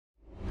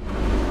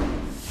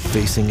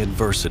facing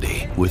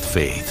adversity with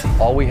faith.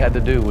 All we had to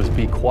do was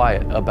be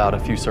quiet about a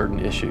few certain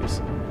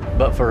issues.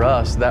 But for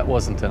us, that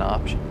wasn't an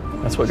option.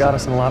 That's what got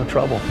us in a lot of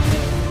trouble.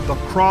 The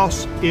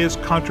cross is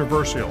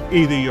controversial.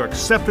 Either you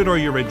accept it or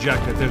you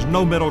reject it. There's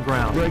no middle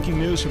ground. Breaking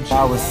news from...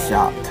 I was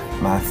shocked.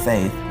 My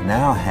faith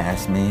now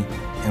has me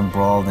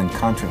embroiled in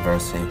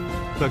controversy.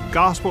 The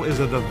gospel is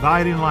a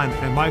dividing line,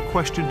 and my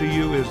question to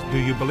you is, do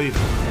you believe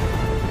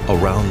it?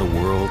 Around the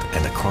world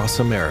and across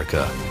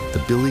America,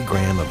 the Billy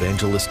Graham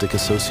Evangelistic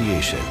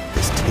Association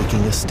is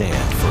taking a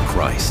stand for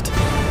Christ.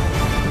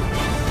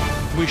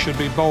 We should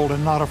be bold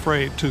and not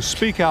afraid to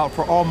speak out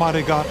for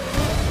Almighty God.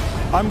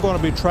 I'm going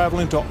to be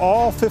traveling to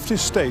all 50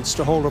 states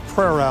to hold a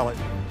prayer rally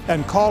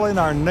and calling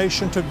our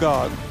nation to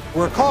God.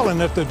 We're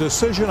calling it the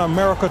Decision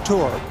America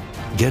Tour.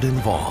 Get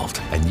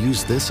involved and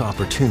use this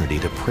opportunity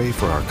to pray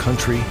for our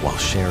country while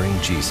sharing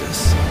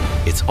Jesus.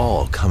 It's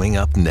all coming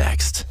up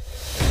next.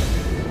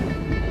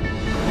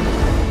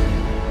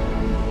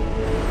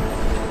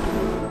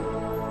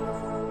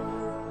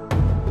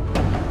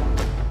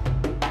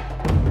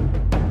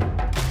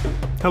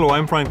 Hello,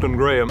 I'm Franklin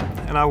Graham,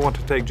 and I want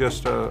to take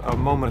just a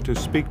moment to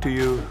speak to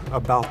you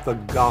about the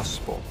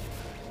gospel.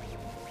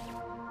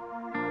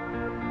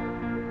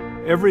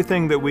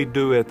 Everything that we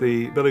do at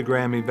the Billy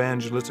Graham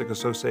Evangelistic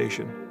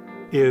Association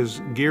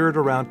is geared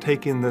around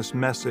taking this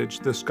message,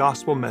 this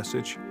gospel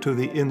message, to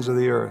the ends of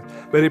the earth.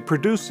 But it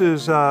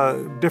produces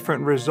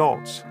different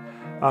results.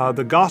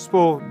 The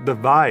gospel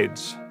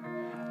divides,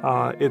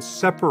 it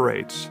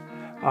separates,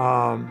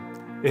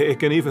 it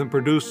can even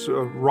produce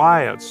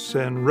riots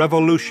and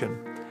revolution.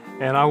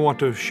 And I want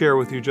to share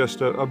with you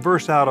just a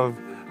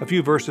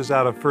few verses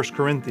out of 1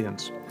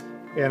 Corinthians.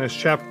 And it's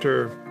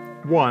chapter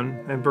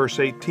 1 and verse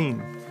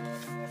 18.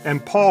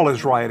 And Paul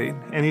is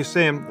writing, and he's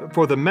saying,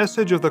 "For the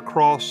message of the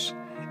cross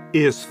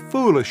is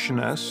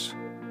foolishness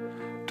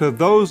to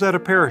those that are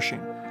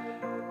perishing.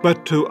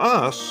 But to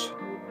us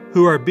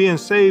who are being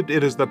saved,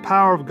 it is the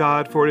power of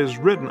God, for it is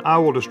written, I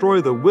will destroy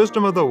the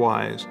wisdom of the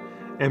wise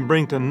and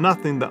bring to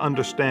nothing the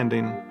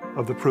understanding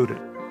of the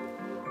prudent."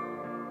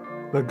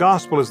 The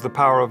gospel is the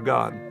power of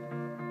God.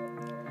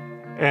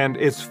 And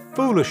it's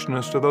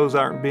foolishness to those that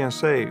aren't being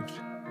saved.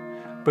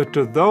 But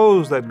to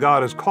those that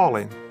God is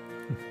calling,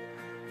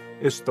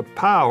 it's the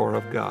power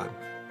of God.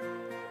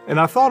 And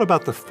I thought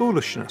about the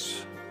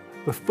foolishness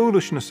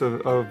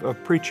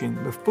of preaching,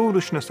 the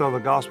foolishness of the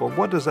gospel.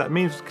 What does that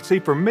mean? See,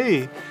 for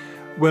me,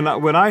 when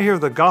I hear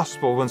the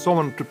gospel, when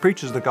someone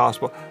preaches the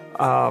gospel,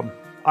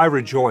 I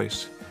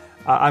rejoice.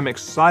 I'm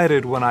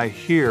excited when I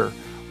hear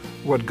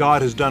what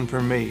God has done for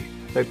me,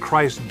 that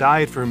Christ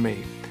died for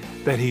me,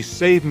 that He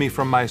saved me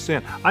from my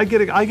sin. I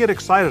get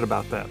excited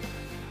about that.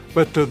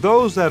 But to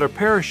those that are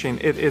perishing,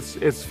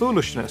 it's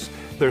foolishness.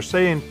 They're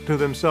saying to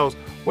themselves,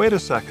 wait a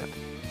second,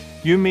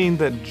 you mean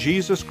that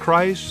Jesus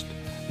Christ,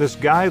 this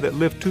guy that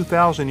lived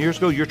 2,000 years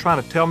ago, you're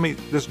trying to tell me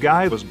this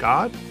guy was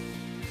God?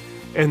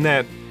 And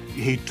that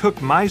He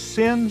took my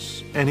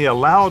sins and He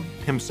allowed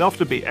Himself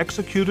to be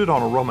executed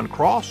on a Roman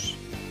cross?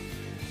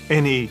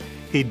 And He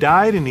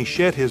died and He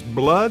shed His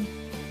blood?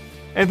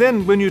 And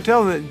then when you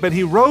tell them, but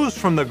He rose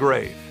from the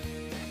grave,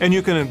 and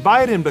you can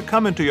invite Him to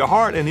come into your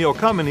heart, and He'll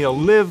come and He'll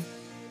live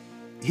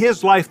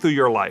His life through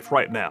your life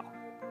right now.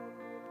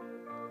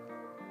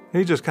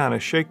 They just kind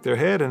of shake their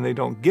head and they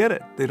don't get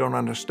it. They don't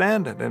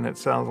understand it, and it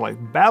sounds like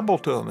babble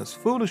to them. It's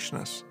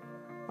foolishness.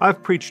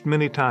 I've preached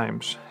many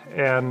times,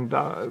 and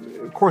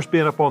of course,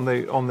 being up on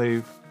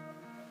the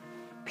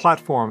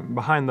platform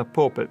behind the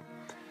pulpit,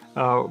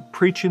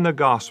 preaching the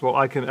gospel,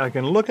 I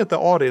can look at the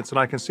audience and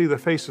I can see the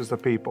faces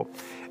of people.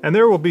 And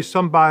there will be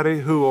somebody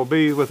who will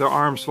be with their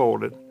arms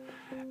folded.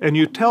 And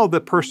you tell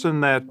the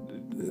person that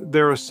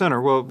they're a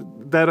sinner, well,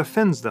 that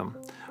offends them.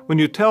 When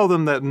you tell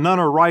them that none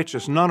are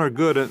righteous, none are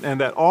good,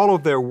 and that all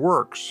of their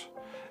works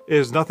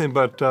is nothing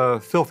but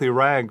filthy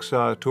rags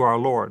to our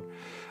Lord.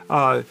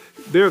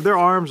 Their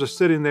arms are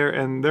sitting there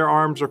and their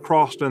arms are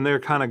crossed and they're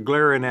kind of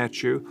glaring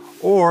at you,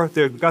 or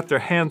they've got their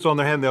hands on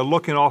their head and they're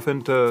looking off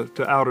into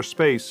outer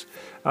space,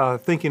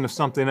 thinking of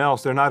something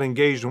else. They're not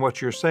engaged in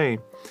what you're saying,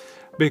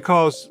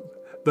 because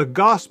the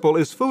gospel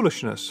is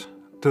foolishness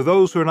to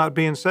those who are not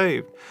being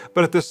saved.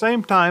 But at the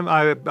same time,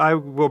 I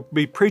will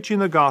be preaching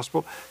the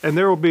gospel, and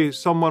there will be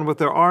someone with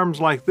their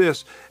arms like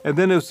this, and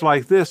then it's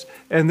like this,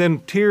 and then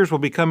tears will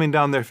be coming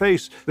down their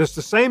face. It's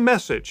the same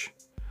message,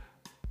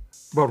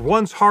 but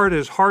one's heart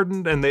is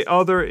hardened and the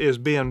other is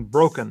being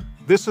broken.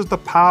 This is the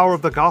power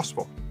of the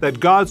gospel, that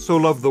God so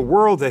loved the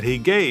world that He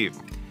gave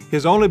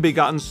His only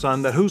begotten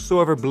Son, that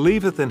whosoever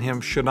believeth in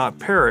Him should not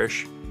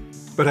perish,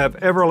 but have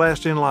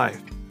everlasting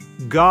life.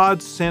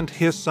 God sent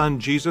His Son,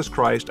 Jesus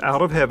Christ,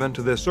 out of heaven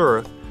to this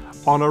earth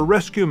on a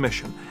rescue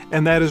mission,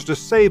 and that is to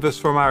save us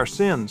from our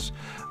sins.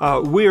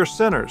 We are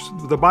sinners.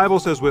 The Bible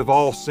says we've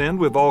all sinned.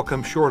 We've all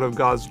come short of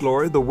God's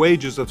glory. The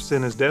wages of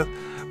sin is death,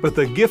 but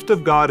the gift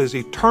of God is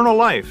eternal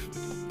life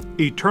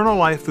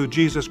through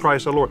Jesus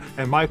Christ our Lord.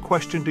 And my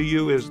question to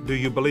you is, do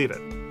you believe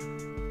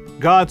it?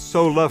 God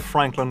so loved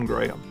Franklin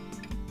Graham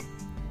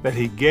that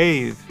He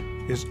gave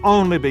His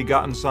only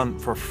begotten Son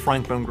for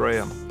Franklin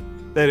Graham.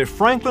 that if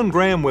Franklin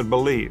Graham would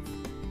believe,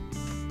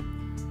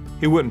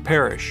 he wouldn't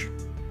perish,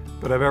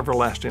 but have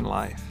everlasting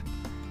life.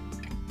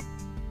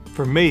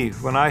 For me,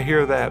 when I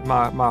hear that,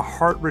 my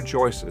heart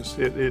rejoices.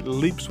 It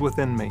leaps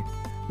within me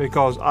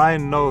because I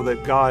know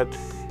that God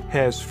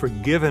has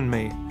forgiven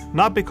me,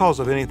 not because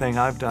of anything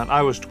I've done.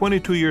 I was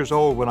 22 years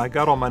old when I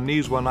got on my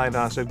knees one night and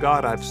I said,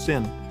 God, I've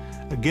sinned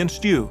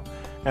against you,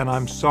 and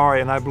I'm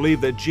sorry, and I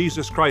believe that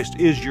Jesus Christ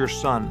is your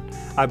Son.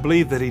 I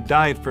believe that He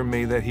died for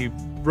me, that He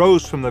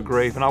rose from the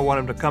grave, and I want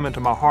Him to come into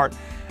my heart,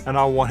 and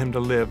I want Him to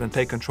live and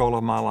take control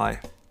of my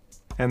life.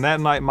 And that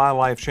night, my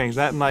life changed.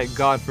 That night,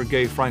 God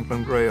forgave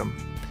Franklin Graham.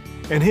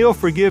 And He'll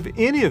forgive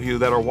any of you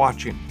that are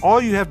watching.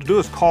 All you have to do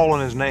is call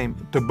on His name,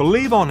 to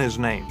believe on His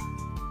name.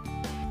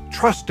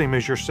 Trust Him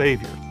as your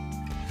Savior.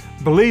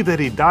 Believe that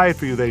He died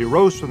for you, that He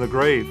rose from the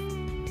grave.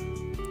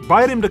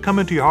 Invite Him to come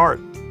into your heart.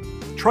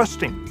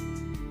 Trust Him.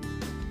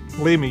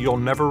 Believe me, you'll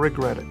never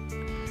regret it.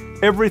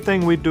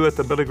 Everything we do at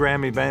the Billy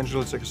Graham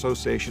Evangelistic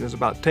Association is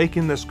about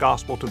taking this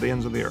gospel to the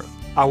ends of the earth.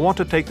 I want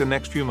to take the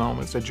next few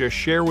moments to just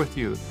share with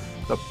you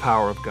the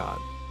power of God.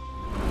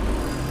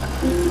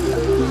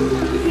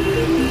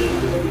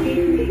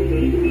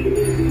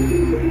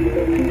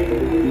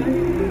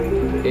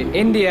 In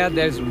India,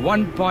 there's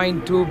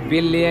 1.2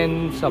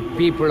 billion of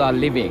people are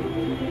living,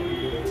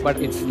 but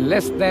it's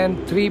less than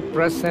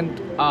 3%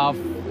 of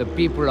the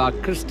people are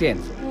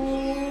Christians.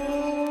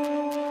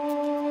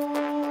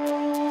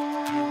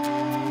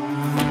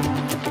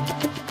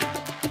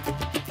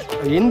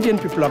 Indian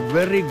people are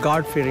very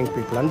God-fearing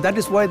people, and that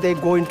is why they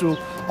go into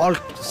all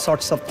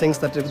sorts of things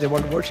that they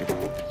want to worship.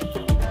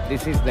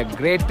 This is the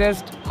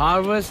greatest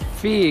harvest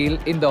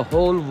field in the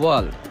whole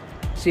world.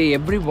 See,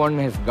 everyone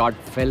has got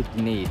felt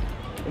need.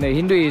 In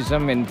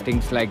Hinduism and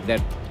things like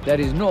that,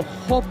 there is no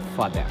hope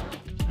for them.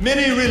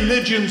 Many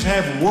religions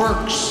have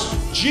works.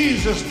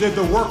 Jesus did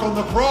the work on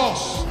the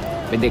cross.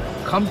 When they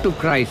come to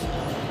Christ,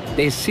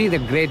 they see the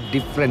great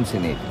difference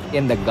in it,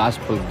 and the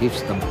gospel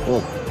gives them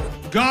hope.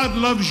 God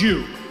loves you.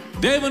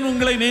 தேவன்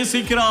உங்களை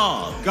நேசிக்கிறார்.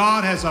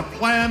 God has a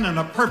plan and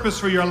a purpose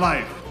for your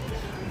life.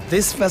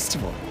 This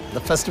festival,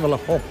 the Festival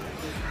of Hope,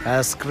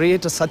 has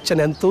created such an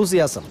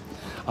enthusiasm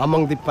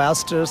among the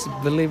pastors,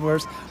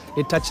 believers.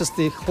 It touches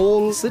the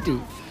whole city.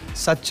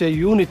 Such a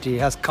unity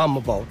has come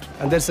about,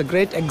 and there's a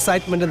great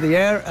excitement in the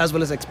air as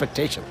well as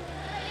expectation.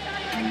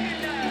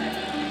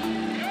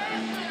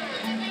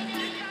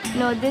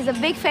 No, there's a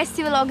big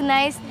festival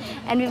organized,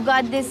 and we've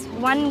got this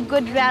one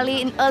good rally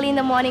early in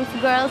the morning for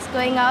girls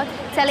going out,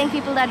 telling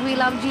people that we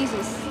love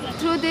Jesus.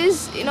 Through this,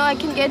 I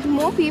can get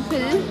more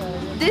people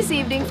this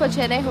evening for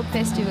Chennai Hope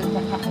Festival.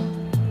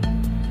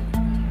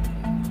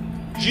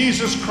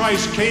 Jesus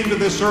Christ came to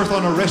this earth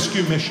on a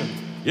rescue mission.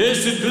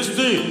 இயேசு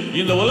கிறிஸ்து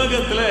இந்த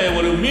உலகத்திலே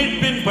ஒரு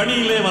மீட்பின்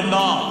பணியிலே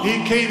வந்தார். He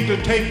came to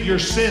take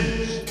your sins.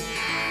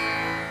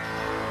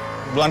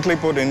 Bluntly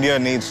put, India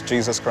needs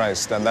Jesus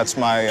Christ, and that's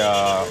my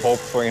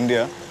hope for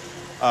India.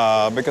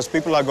 Because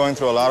people are going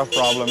through a lot of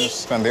problems,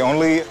 and the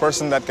only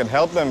person that can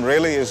help them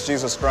really is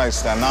Jesus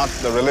Christ, and not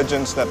the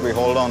religions that we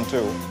hold on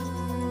to.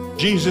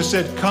 Jesus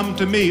said, "Come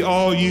to me,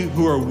 all you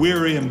who are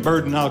weary and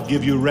burdened, I'll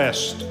give you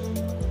rest."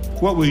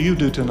 What will you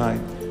do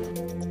tonight?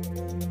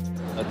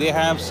 They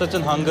have such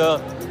a hunger.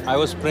 I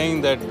was praying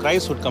that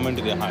Christ would come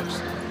into their hearts.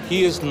 He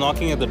is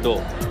knocking at the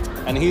door,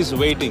 and He's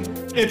waiting.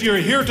 If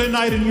you're here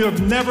tonight and you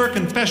have never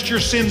confessed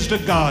your sins to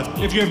God,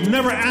 if you have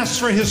never asked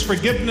for His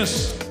forgiveness,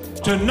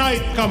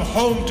 tonight come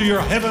home to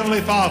your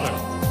Heavenly Father.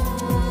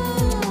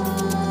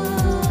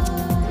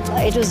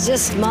 It was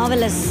just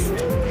marvelous.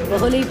 The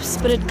Holy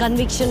Spirit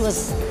conviction was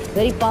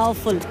very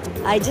powerful.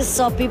 I just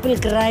saw people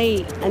cry,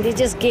 and they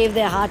just gave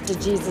their heart to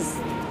Jesus.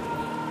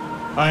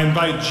 I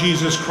invite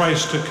Jesus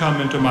Christ to come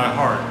into my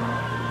heart.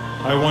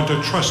 I want to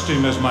trust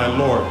Him as my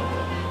Lord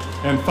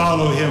and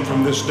follow Him from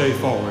this day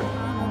forward.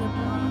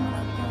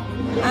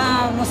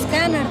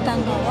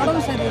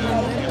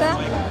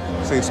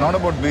 See, it's not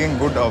about being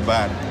good or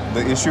bad.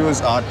 The issue is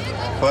our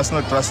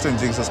personal trust in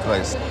Jesus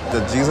Christ,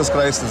 that Jesus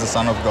Christ is the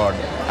Son of God,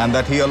 and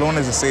that He alone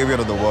is the Savior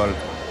of the world.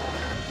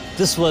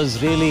 This was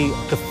really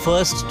the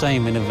first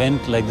time an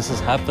event like this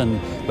has happened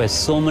where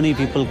so many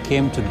people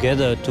came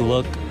together to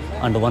work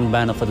under one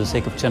banner for the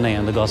sake of Chennai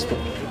and the gospel.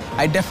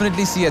 I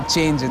definitely see a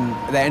change in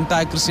the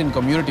entire Christian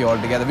community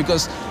altogether,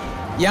 because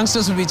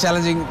youngsters will be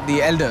challenging the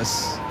elders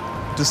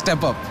to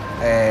step up,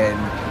 and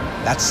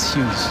that's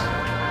huge.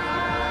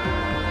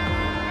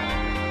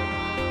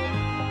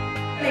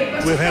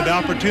 We've had the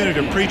opportunity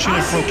of preaching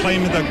and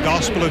proclaiming the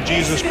gospel of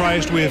Jesus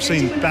Christ. We have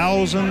seen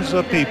thousands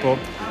of people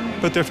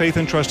put their faith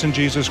and trust in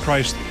Jesus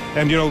Christ.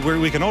 And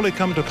we can only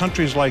come to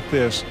countries like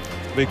this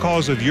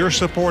because of your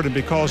support and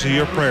because of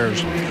your prayers.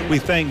 We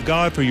thank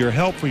God for your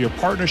help, for your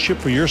partnership,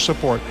 for your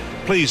support.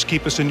 Please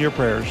keep us in your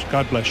prayers.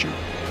 God bless you.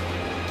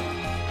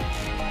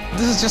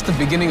 This is just the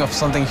beginning of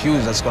something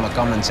huge that's going to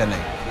come in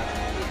Chennai.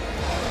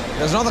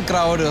 There's not the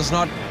crowd, there's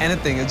not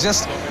anything. It's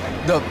just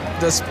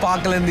the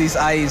sparkle in these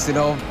eyes,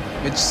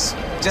 which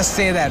just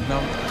say that,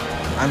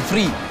 I'm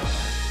free.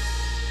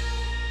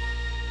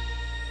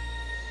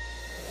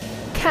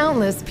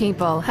 Countless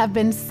people have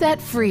been set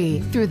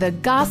free through the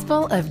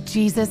gospel of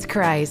Jesus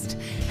Christ.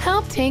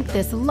 Help take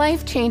this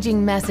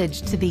life-changing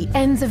message to the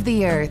ends of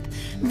the earth.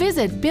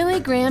 Visit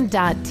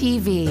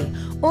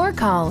billygraham.tv or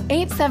call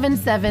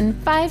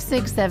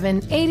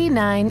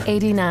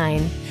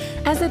 877-567-8989.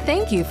 As a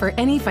thank you for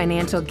any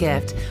financial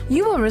gift,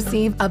 you will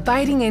receive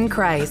Abiding in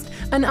Christ,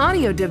 an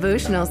audio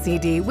devotional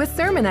CD with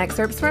sermon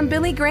excerpts from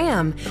Billy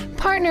Graham.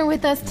 Partner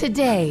with us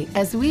today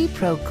as we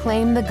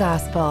proclaim the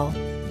gospel.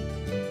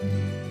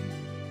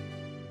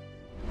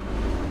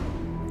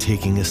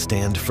 Taking a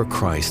stand for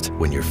Christ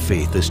when your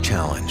faith is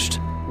challenged.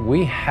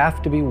 We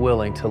have to be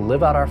willing to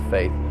live out our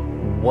faith,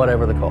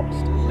 whatever the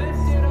cost.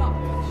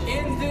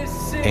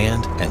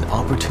 And an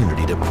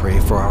opportunity to pray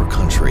for our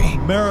country.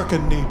 America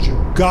needs you.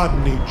 God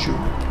needs you.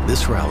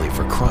 This rally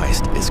for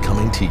Christ is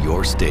coming to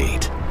your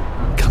state.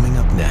 Coming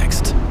up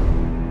next.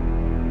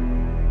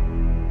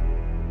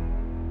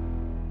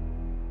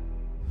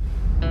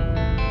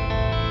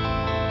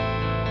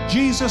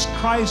 Jesus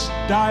Christ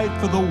died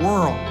for the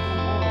world.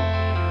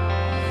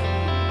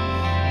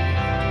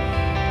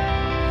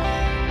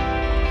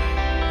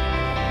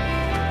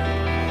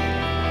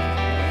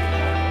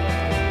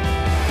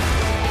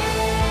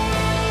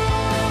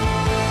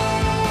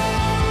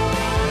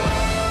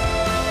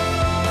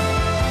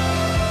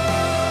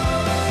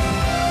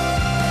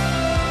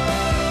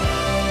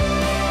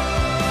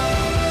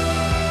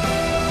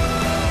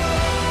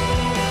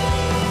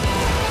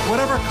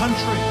 Whatever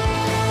country,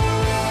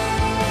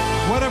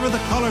 whatever the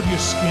color of your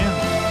skin,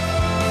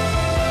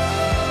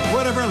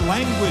 whatever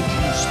language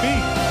you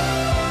speak,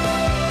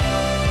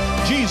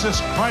 Jesus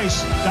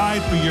Christ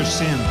died for your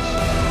sins.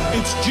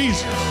 It's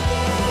Jesus.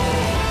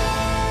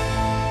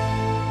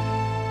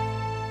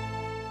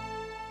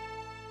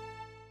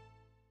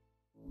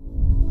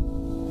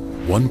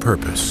 One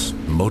purpose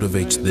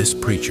motivates this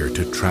preacher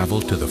to travel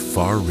to the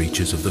far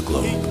reaches of the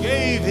globe. He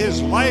gave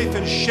his life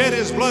and shed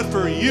his blood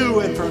for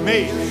you and for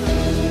me.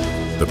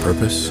 The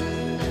purpose?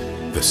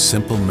 The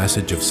simple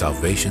message of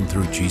salvation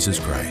through Jesus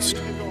Christ.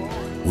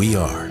 We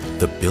are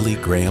the Billy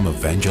Graham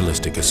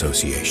Evangelistic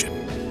Association.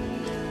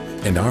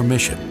 And our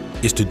mission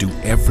is to do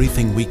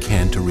everything we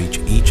can to reach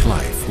each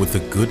life with the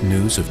good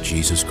news of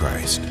Jesus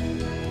Christ.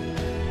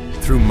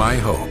 Through My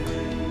Hope,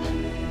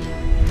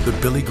 the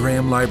Billy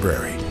Graham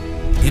Library,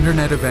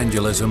 Internet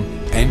Evangelism,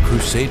 and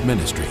Crusade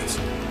Ministries,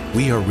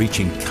 we are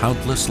reaching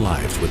countless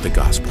lives with the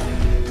gospel.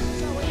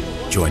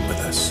 Join with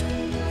us.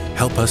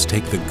 Help us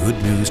take the good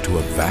news to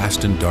a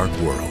vast and dark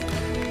world,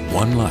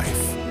 one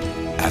life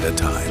at a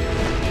time.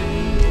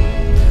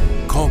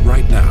 Call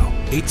right now,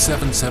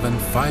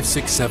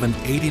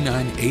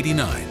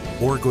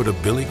 877-567-8989, or go to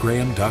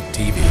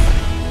billygraham.tv.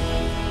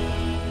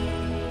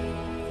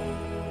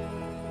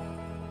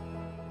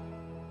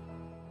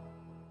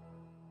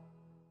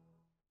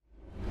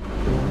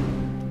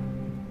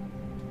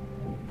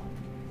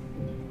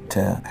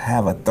 To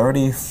have a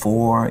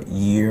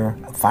 34-year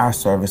fire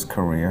service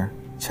career,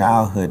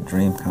 childhood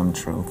dream come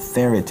true,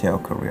 fairy tale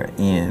career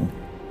end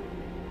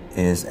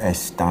is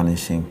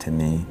astonishing to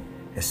me,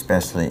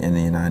 especially in the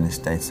United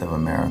States of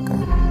America.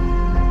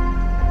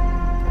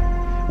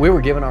 We were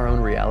given our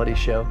own reality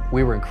show.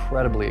 We were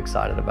incredibly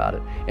excited about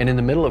it. And in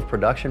the middle of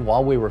production,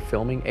 while we were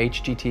filming,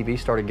 HGTV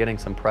started getting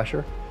some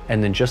pressure.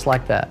 And then just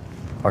like that,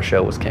 our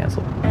show was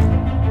canceled.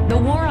 The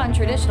war on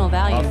traditional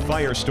values. A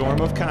firestorm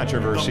of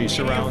controversy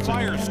surrounds it.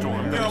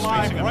 They're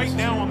live right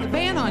now on the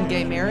ban on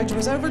gay marriage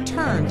was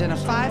overturned in a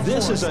 5-4.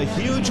 This is a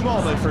huge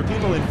moment for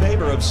people in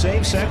favor of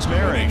same-sex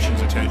marriage.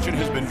 nation's attention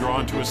has been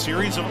drawn to a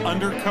series of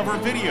undercover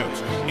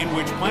videos in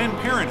which Planned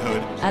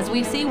Parenthood, As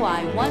we see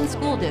why one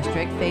school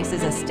district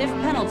faces a stiff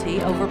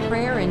penalty over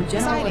prayer in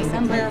General Citing the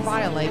Assembly. prayer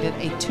violated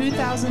a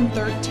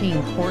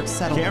 2013 court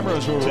settlement.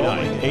 Cameras were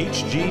rolling.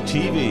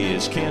 HGTV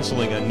is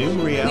canceling a new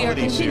We are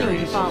reality continuing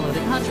to series. follow the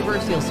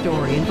controversial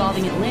story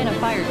involving Atlanta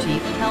Fire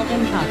Chief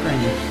Calvin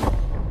Cochran.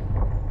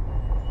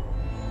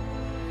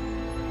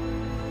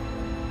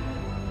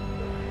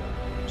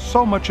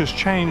 So much has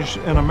changed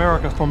in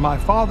America from my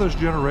father's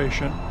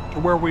generation to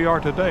where we are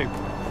today.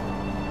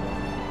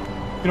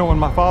 You know, when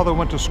my father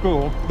went to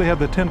school, they had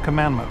the 10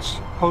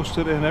 Commandments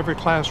posted in every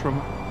classroom.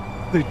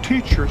 The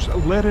teachers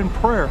led in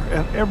prayer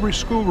at every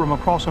schoolroom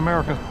across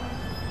America,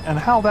 and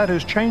how that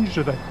has changed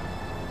today.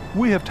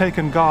 We have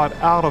taken God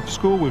out of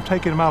school, we've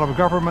taken him out of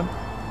government,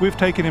 we've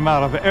taken him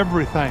out of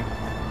everything.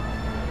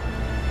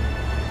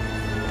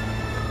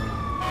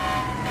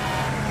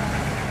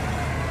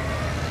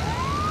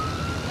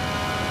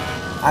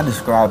 I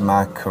describe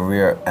my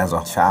career as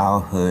a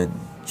childhood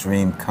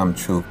dream come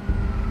true.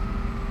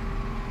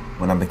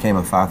 When I became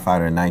a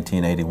firefighter in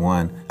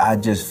 1981, I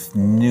just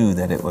knew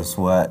that it was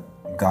what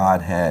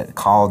God had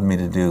called me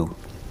to do.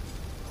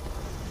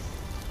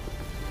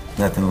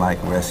 Nothing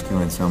like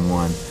rescuing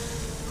someone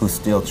who's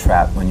still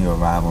trapped when you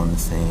arrive on the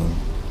scene.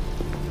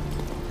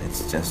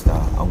 It's just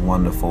a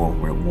wonderful,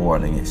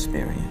 rewarding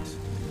experience.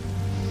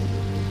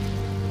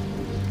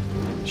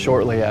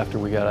 Shortly after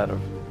we got out of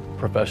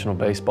professional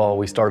baseball,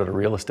 we started a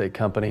real estate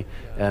company,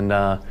 and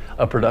a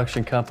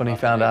production company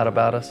found out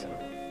about us.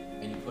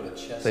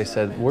 They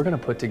said, we're going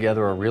to put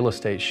together a real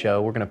estate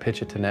show. We're going to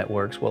pitch it to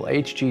networks. Well,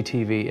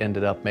 HGTV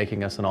ended up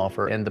making us an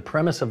offer. And the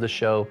premise of the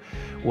show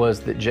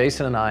was that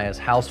Jason and I, as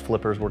house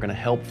flippers, were going to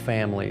help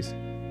families.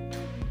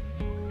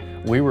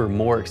 We were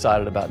more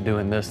excited about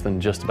doing this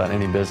than just about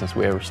any business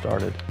we ever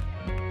started.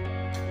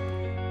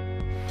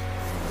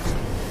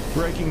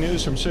 Breaking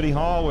news from City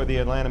Hall, where the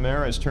Atlanta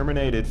mayor has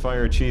terminated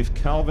Fire Chief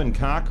Calvin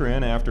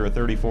Cochran after a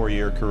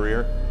 34-year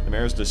career. The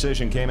mayor's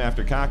decision came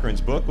after Cochran's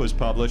book was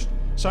published,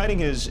 citing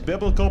his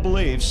biblical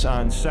beliefs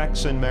on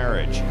sex and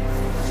marriage.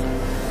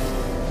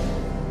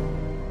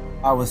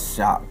 I was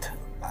shocked.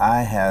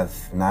 I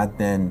have not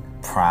been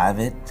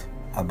private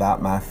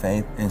about my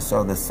faith, and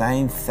so the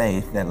same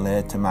faith that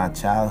led to my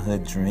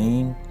childhood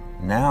dream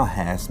now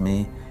has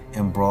me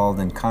embroiled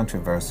in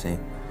controversy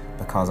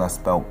because I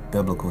spoke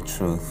biblical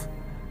truth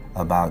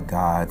about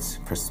God's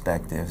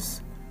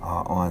perspectives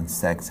on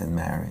sex and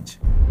marriage.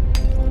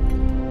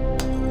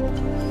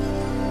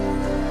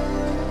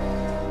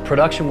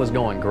 Production was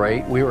going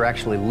great. We were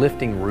actually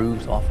lifting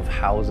roofs off of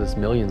houses.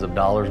 Millions of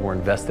dollars were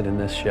invested in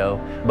this show.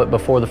 But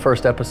before the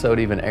first episode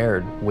even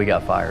aired, we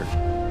got fired.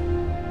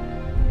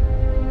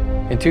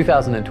 In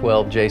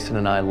 2012, Jason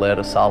and I led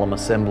a solemn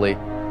assembly.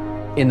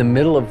 In the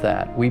middle of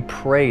that, we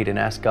prayed and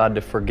asked God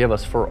to forgive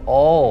us for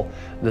all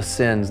the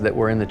sins that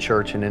were in the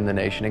church and in the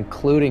nation,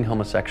 including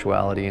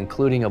homosexuality,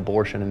 including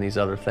abortion and these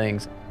other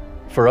things.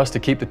 For us to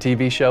keep the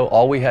TV show,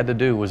 all we had to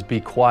do was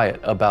be quiet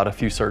about a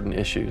few certain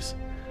issues.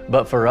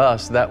 But for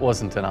us, that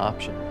wasn't an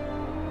option.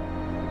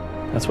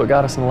 That's what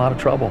got us in a lot of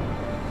trouble.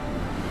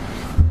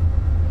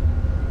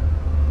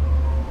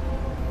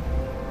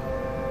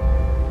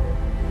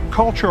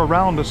 Culture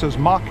around us is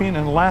mocking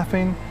and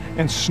laughing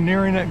and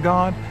sneering at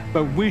God,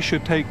 but we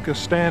should take a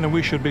stand and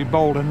we should be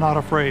bold and not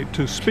afraid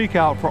to speak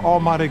out for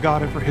Almighty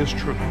God and for His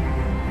truth.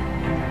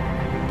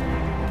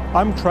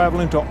 I'm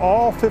traveling to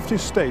all 50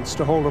 states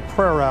to hold a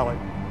prayer rally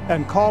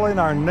and calling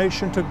our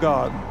nation to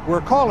God.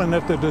 We're calling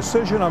it the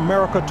Decision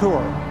America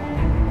Tour.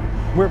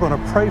 We're going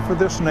to pray for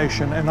this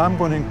nation, and I'm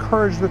going to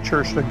encourage the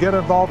church to get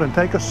involved and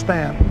take a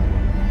stand.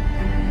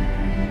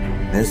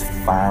 This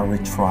fiery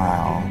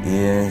trial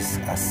is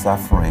a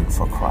suffering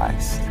for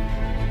Christ.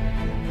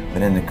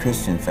 But in the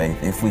Christian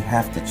faith, if we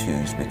have to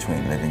choose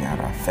between living out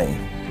our faith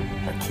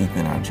or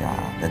keeping our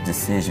job, the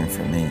decision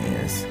for me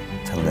is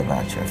to live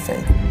out your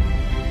faith.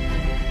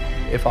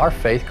 If our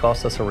faith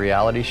costs us a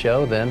reality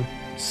show, then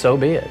so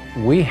be it.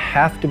 We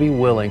have to be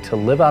willing to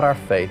live out our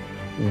faith,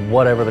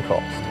 whatever the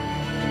cost.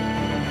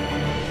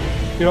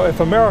 You know, if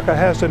America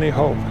has any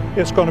hope,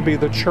 it's going to be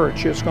the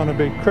church. It's going to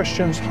be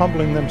Christians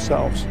humbling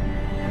themselves,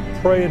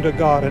 praying to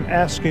God and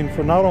asking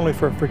for not only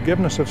for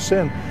forgiveness of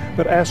sin,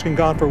 but asking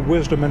God for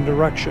wisdom and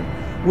direction.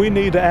 We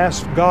need to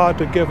ask God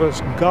to give us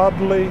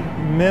godly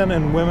men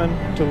and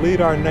women to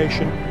lead our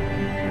nation.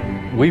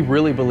 We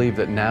really believe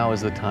that now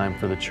is the time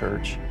for the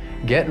church.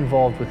 Get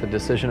involved with the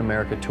Decision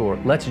America Tour.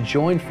 Let's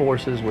join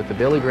forces with the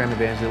Billy Graham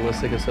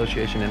Evangelistic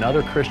Association and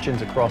other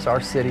Christians across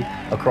our city,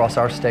 across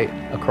our state,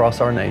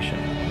 across our nation.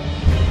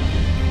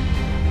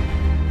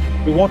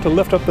 We want to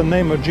lift up the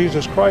name of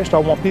Jesus Christ. I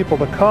want people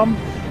to come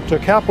to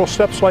capital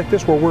steps like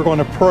this where we're going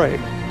to pray.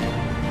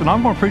 And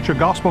I'm going to preach a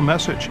gospel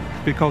message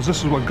because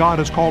this is what God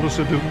has called us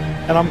to do.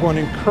 And I'm going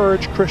to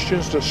encourage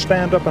Christians to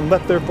stand up and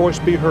let their voice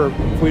be heard.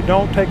 If we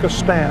don't take a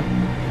stand,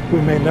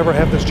 we may never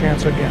have this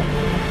chance again.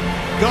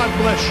 God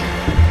bless you.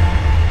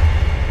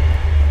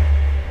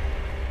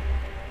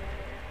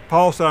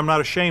 Paul said, I'm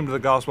not ashamed of the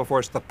gospel, for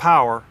it's the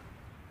power.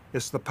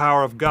 It's the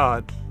power of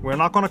God. We're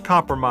not going to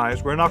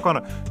compromise. We're not going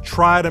to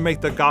try to make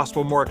the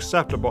gospel more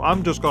acceptable.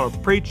 I'm just going to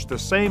preach the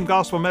same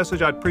gospel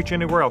message I'd preach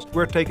anywhere else.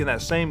 We're taking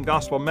that same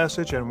gospel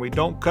message and we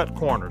don't cut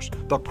corners.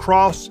 The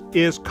cross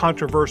is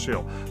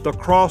controversial. The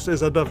cross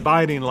is a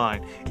dividing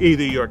line.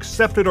 Either you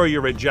accept it or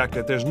you reject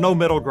it. There's no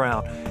middle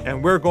ground.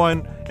 And we're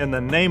going in the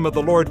name of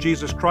the Lord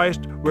Jesus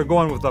Christ. We're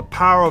going with the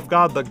power of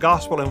God, the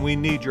gospel, and we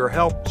need your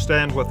help.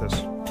 Stand with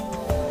us.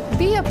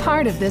 Be a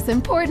part of this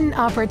important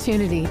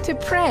opportunity to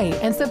pray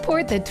and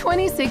support the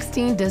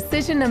 2016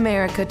 Decision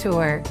America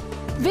Tour.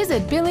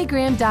 Visit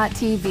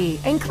billygraham.tv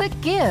and click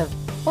Give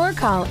or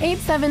call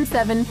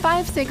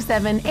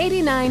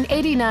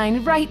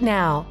 877-567-8989 right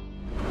now.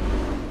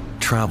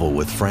 Travel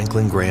with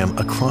Franklin Graham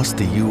across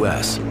the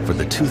U.S. for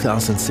the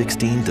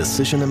 2016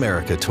 Decision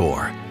America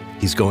Tour.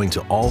 He's going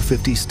to all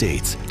 50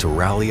 states to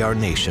rally our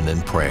nation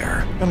in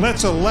prayer. And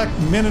let's elect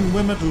men and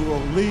women who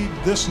will lead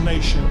this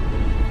nation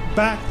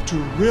back to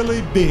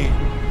really being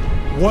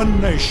one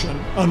nation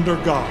under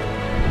God.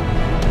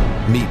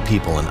 Meet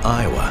people in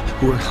Iowa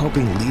who are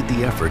helping lead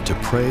the effort to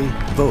pray,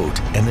 vote,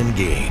 and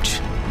engage.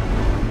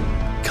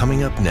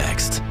 Coming up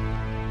next.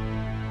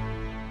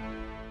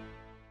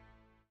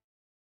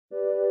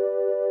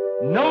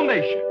 No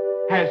nation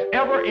has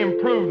ever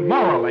improved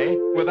morally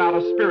without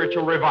a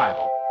spiritual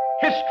revival.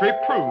 History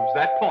proves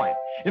that point.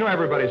 You know,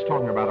 everybody's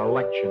talking about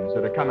elections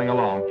that are coming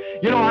along.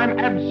 You know, I'm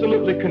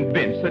absolutely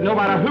convinced that no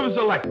matter who's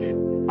elected,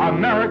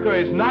 America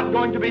is not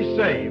going to be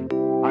saved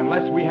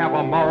unless we have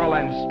a moral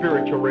and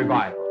spiritual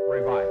revival.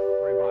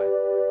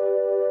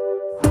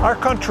 Our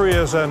country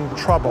is in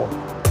trouble.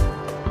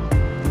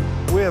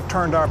 We have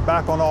turned our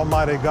back on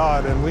Almighty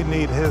God, and we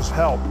need His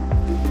help.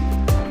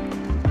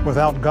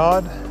 Without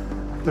God,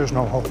 there's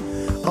no hope.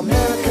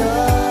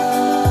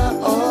 America,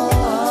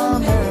 oh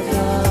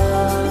America,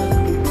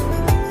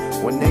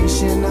 one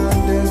nation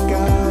under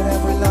God,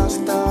 have we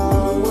lost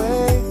our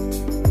way?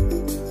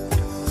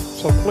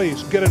 So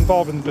please get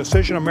involved in the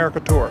Decision America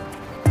Tour,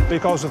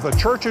 because if the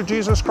Church of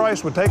Jesus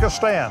Christ would take a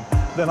stand,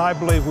 then I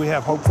believe we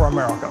have hope for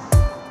America.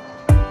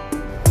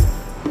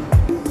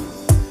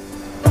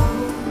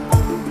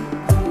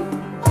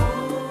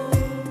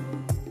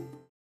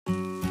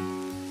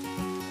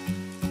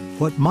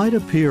 What might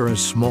appear as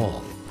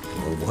small,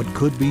 or what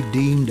could be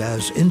deemed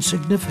as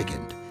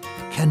insignificant,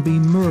 can be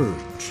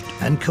merged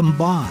and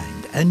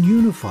combined and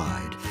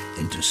unified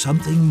into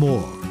something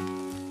more,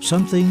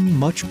 something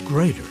much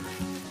greater.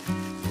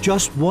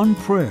 Just one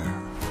prayer,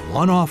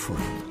 one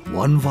offering,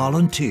 one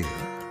volunteer,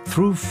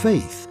 through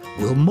faith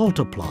will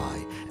multiply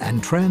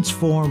and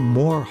transform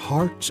more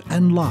hearts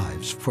and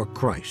lives for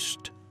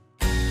Christ.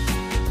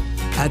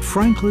 At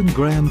Franklin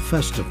Graham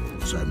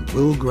festivals and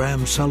Will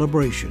Graham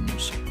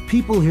celebrations,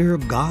 people hear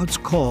God's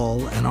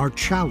call and are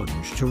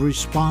challenged to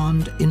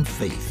respond in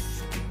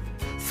faith.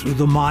 Through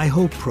the My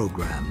Hope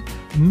program,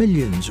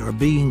 millions are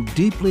being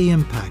deeply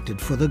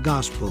impacted for the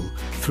gospel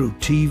through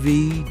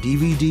TV,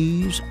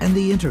 DVDs, and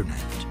the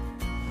internet.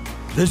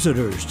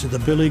 Visitors to the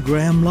Billy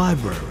Graham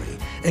Library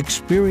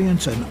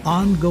experience an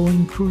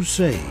ongoing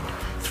crusade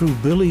through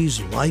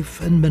Billy's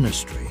life and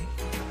ministry.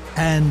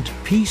 And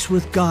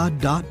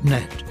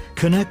PeaceWithGod.net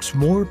connects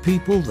more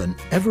people than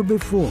ever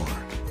before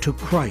to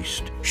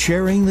Christ,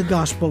 sharing the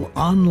gospel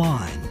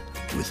online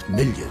with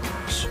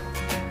millions.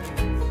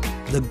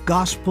 The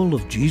gospel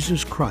of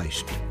Jesus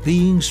Christ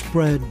being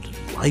spread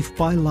life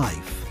by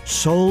life,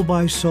 soul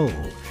by soul,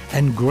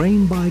 and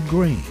grain by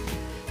grain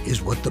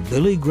is what the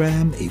Billy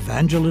Graham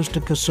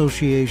Evangelistic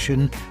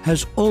Association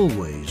has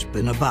always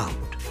been about.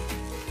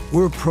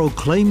 We're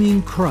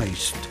proclaiming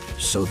Christ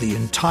so the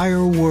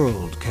entire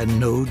world can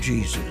know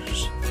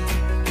Jesus.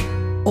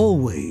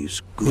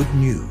 Always good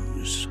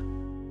news.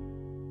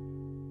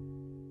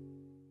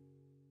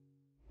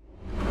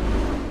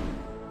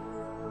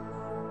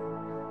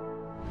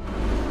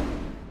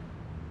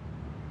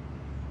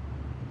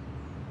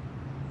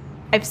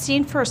 I've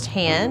seen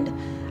firsthand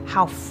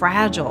how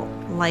fragile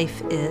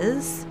life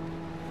is.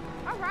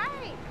 All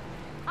right.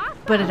 Awesome.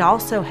 But it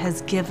also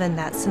has given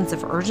that sense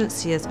of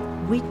urgency as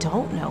we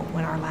don't know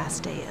when our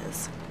last day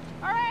is.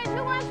 All right,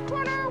 who wants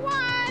quarter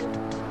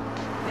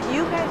one?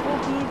 You guys will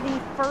be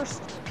the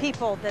first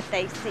people that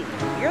they see.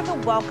 You're the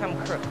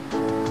welcome crew.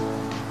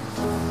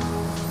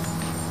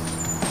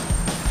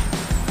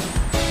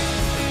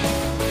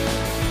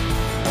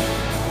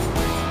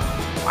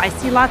 I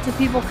see lots of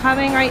people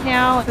coming right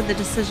now for the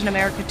Decision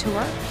America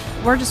Tour.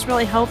 We're just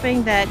really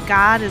hoping that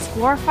God is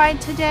glorified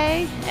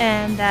today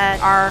and that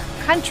our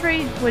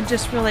country would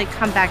just really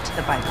come back to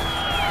the Bible.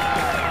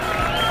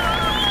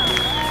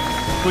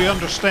 We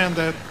understand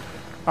that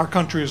our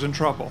country is in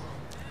trouble.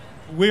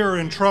 We are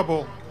in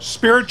trouble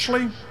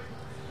spiritually.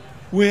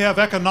 We have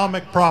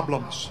economic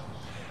problems.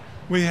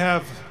 We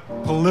have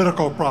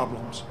political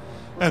problems.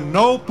 And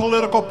no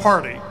political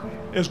party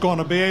is going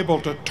to be able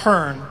to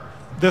turn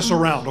this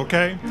around,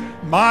 okay?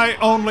 My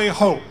only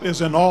hope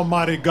is in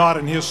Almighty God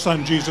and His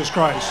Son, Jesus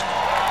Christ.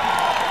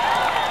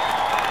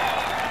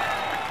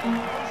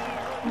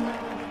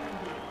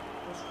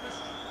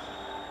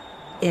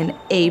 In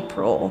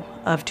April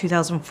of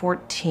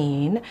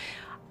 2014,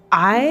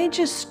 I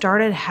just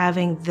started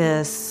having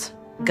this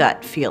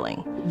gut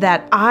feeling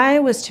that I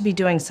was to be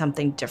doing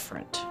something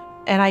different.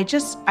 And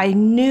I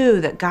knew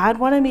that God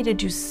wanted me to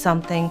do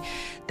something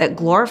that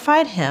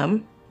glorified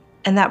Him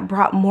and that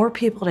brought more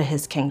people to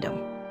His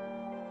kingdom.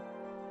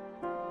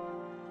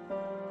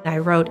 I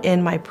wrote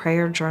in my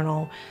prayer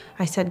journal,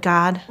 I said,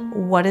 God,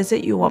 what is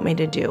it you want me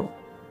to do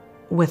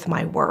with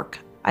my work?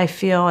 I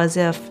feel as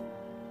if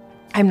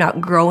I'm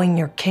not growing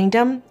your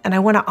kingdom, and I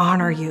want to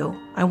honor you.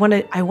 I want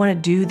to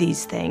do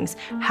these things.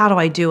 How do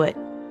I do it?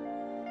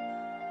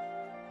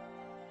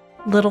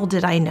 Little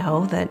did I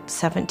know that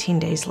 17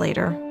 days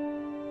later,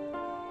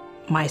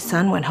 my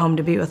son went home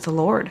to be with the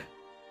Lord.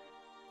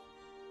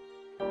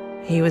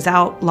 He was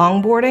out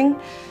longboarding,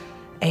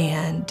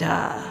 and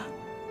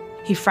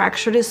he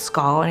fractured his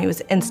skull, and he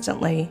was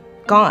instantly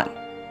gone.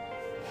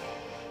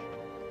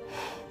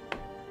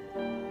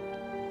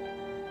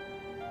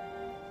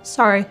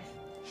 Sorry.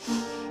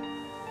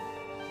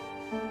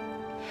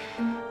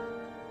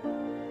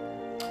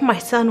 My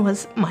son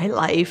was my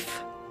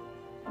life.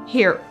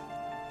 Here,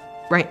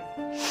 right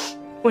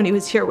when he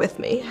was here with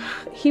me.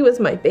 He was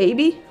my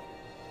baby.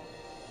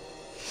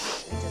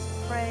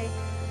 Just pray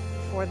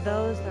for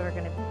those that are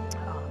going to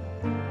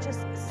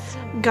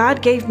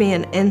God gave me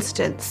an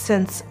instant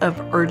sense of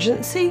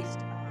urgency.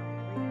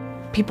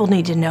 People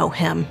need to know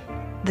Him.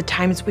 The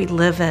times we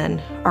live in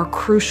are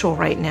crucial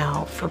right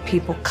now for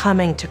people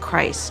coming to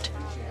Christ.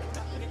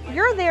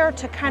 You're there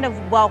to kind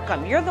of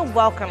welcome. You're the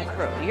welcome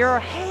crew. You're,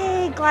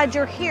 hey glad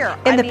you're here.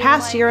 In the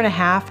past year and a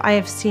half, I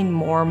have seen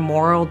more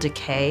moral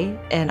decay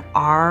in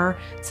our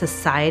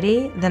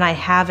society than I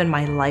have in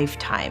my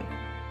lifetime.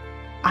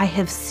 I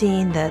have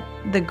seen that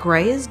the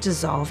gray is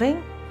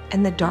dissolving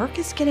and the dark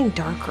is getting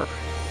darker.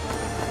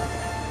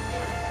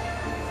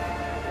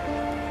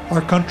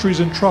 Our country's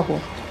in trouble,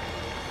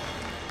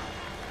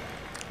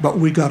 but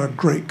we got a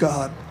great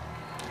God.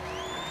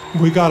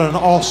 We got an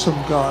awesome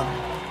God.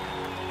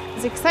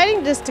 It's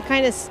exciting just to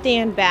kind of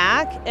stand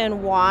back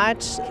and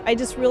watch. I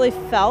just really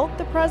felt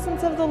the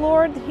presence of the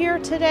Lord here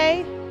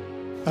today.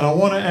 And I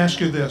want to ask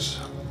you this,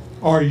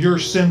 are your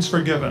sins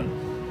forgiven?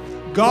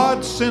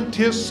 God sent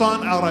His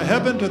Son out of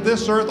heaven to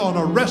this earth on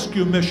a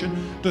rescue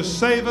mission to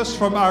save us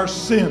from our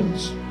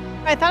sins.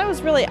 I thought it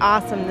was really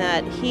awesome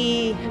that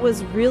He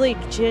was really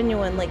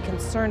genuinely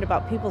concerned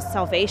about people's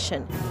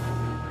salvation.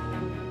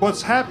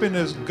 What's happened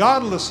is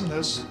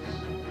godlessness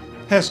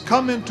has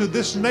come into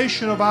this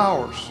nation of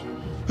ours,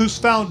 whose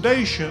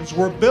foundations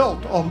were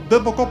built on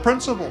biblical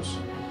principles.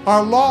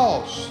 Our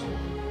laws,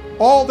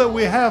 all that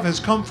we have has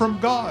come from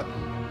God.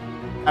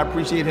 I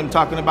appreciate him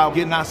talking about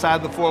getting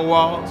outside the four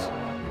walls.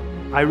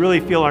 I really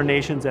feel our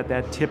nation's at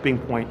that tipping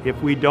point.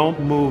 If we don't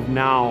move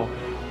now,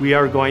 we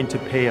are going to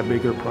pay a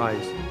bigger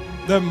price.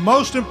 The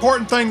most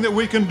important thing that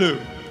we can do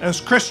as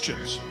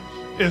Christians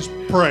is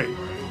pray.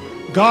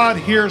 God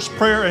hears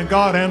prayer and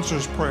God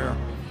answers prayer.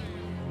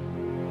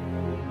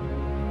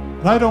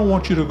 And I don't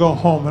want you to go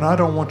home and I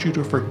don't want you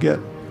to forget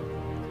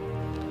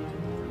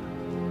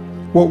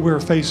what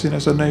we're facing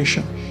as a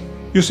nation.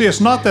 You see,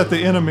 it's not that the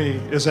enemy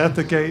is at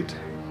the gate.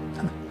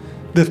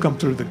 They've come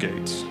through the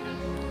gates.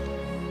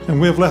 And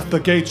we have left the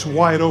gates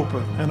wide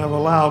open and have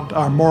allowed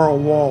our moral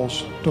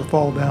walls to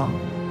fall down.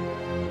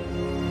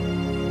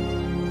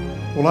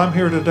 Well, I'm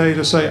here today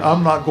to say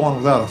I'm not going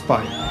without a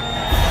fight.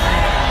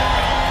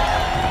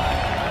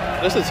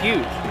 This is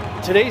huge.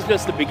 Today's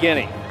just the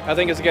beginning. I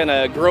think it's going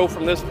to grow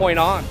from this point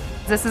on.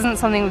 This isn't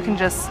something we can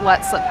just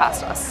let slip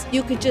past us.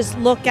 You could just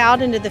look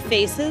out into the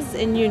faces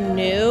and you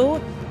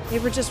knew they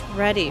were just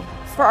ready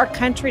for our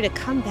country to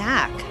come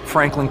back.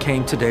 Franklin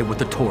came today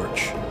with a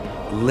torch,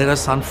 lit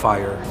us on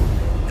fire,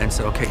 and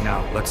said, okay,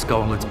 now let's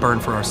go and let's burn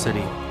for our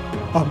city.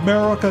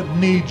 America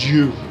needs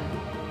you.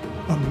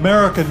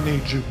 America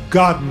needs you.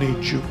 God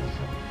needs you.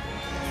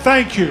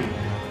 Thank you.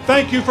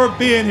 Thank you for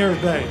being here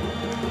today.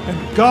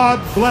 And God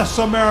bless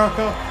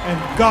America, and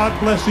God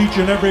bless each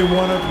and every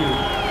one of you.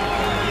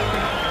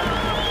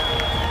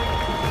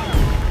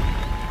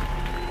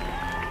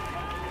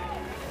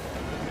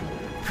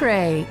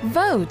 Pray,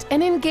 vote,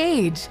 and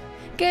engage.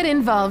 Get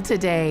involved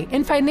today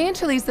and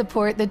financially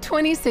support the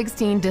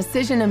 2016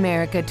 Decision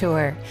America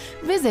Tour.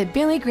 Visit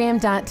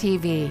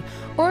billygraham.tv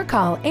or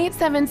call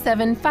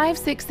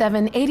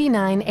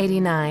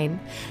 877-567-8989.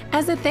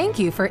 As a thank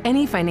you for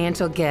any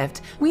financial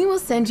gift, we will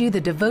send you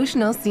the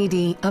devotional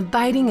CD,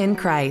 Abiding in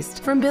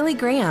Christ, from Billy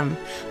Graham.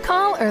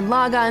 Call or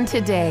log on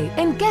today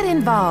and get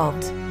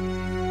involved.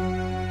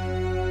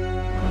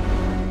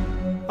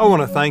 I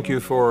want to thank you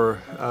for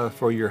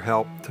your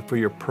help, for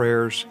your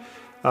prayers.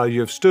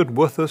 You have stood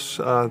with us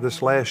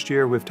this last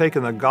year. We've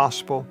taken the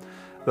gospel,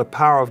 the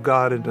power of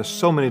God, into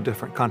so many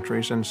different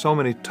countries and so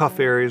many tough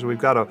areas. We've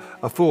got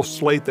a full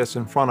slate that's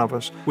in front of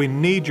us. We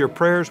need your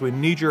prayers, we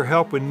need your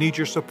help, we need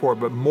your support.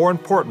 But more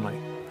importantly,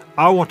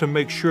 I want to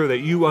make sure that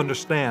you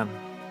understand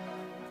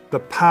the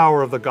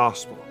power of the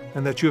gospel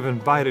and that you've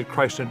invited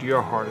Christ into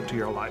your heart, into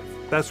your life.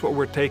 That's what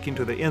we're taking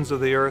to the ends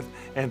of the earth.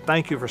 And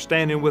thank you for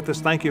standing with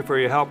us. Thank you for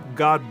your help.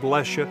 God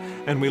bless you.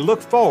 And we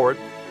look forward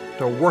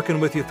to working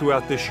with you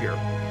throughout this year.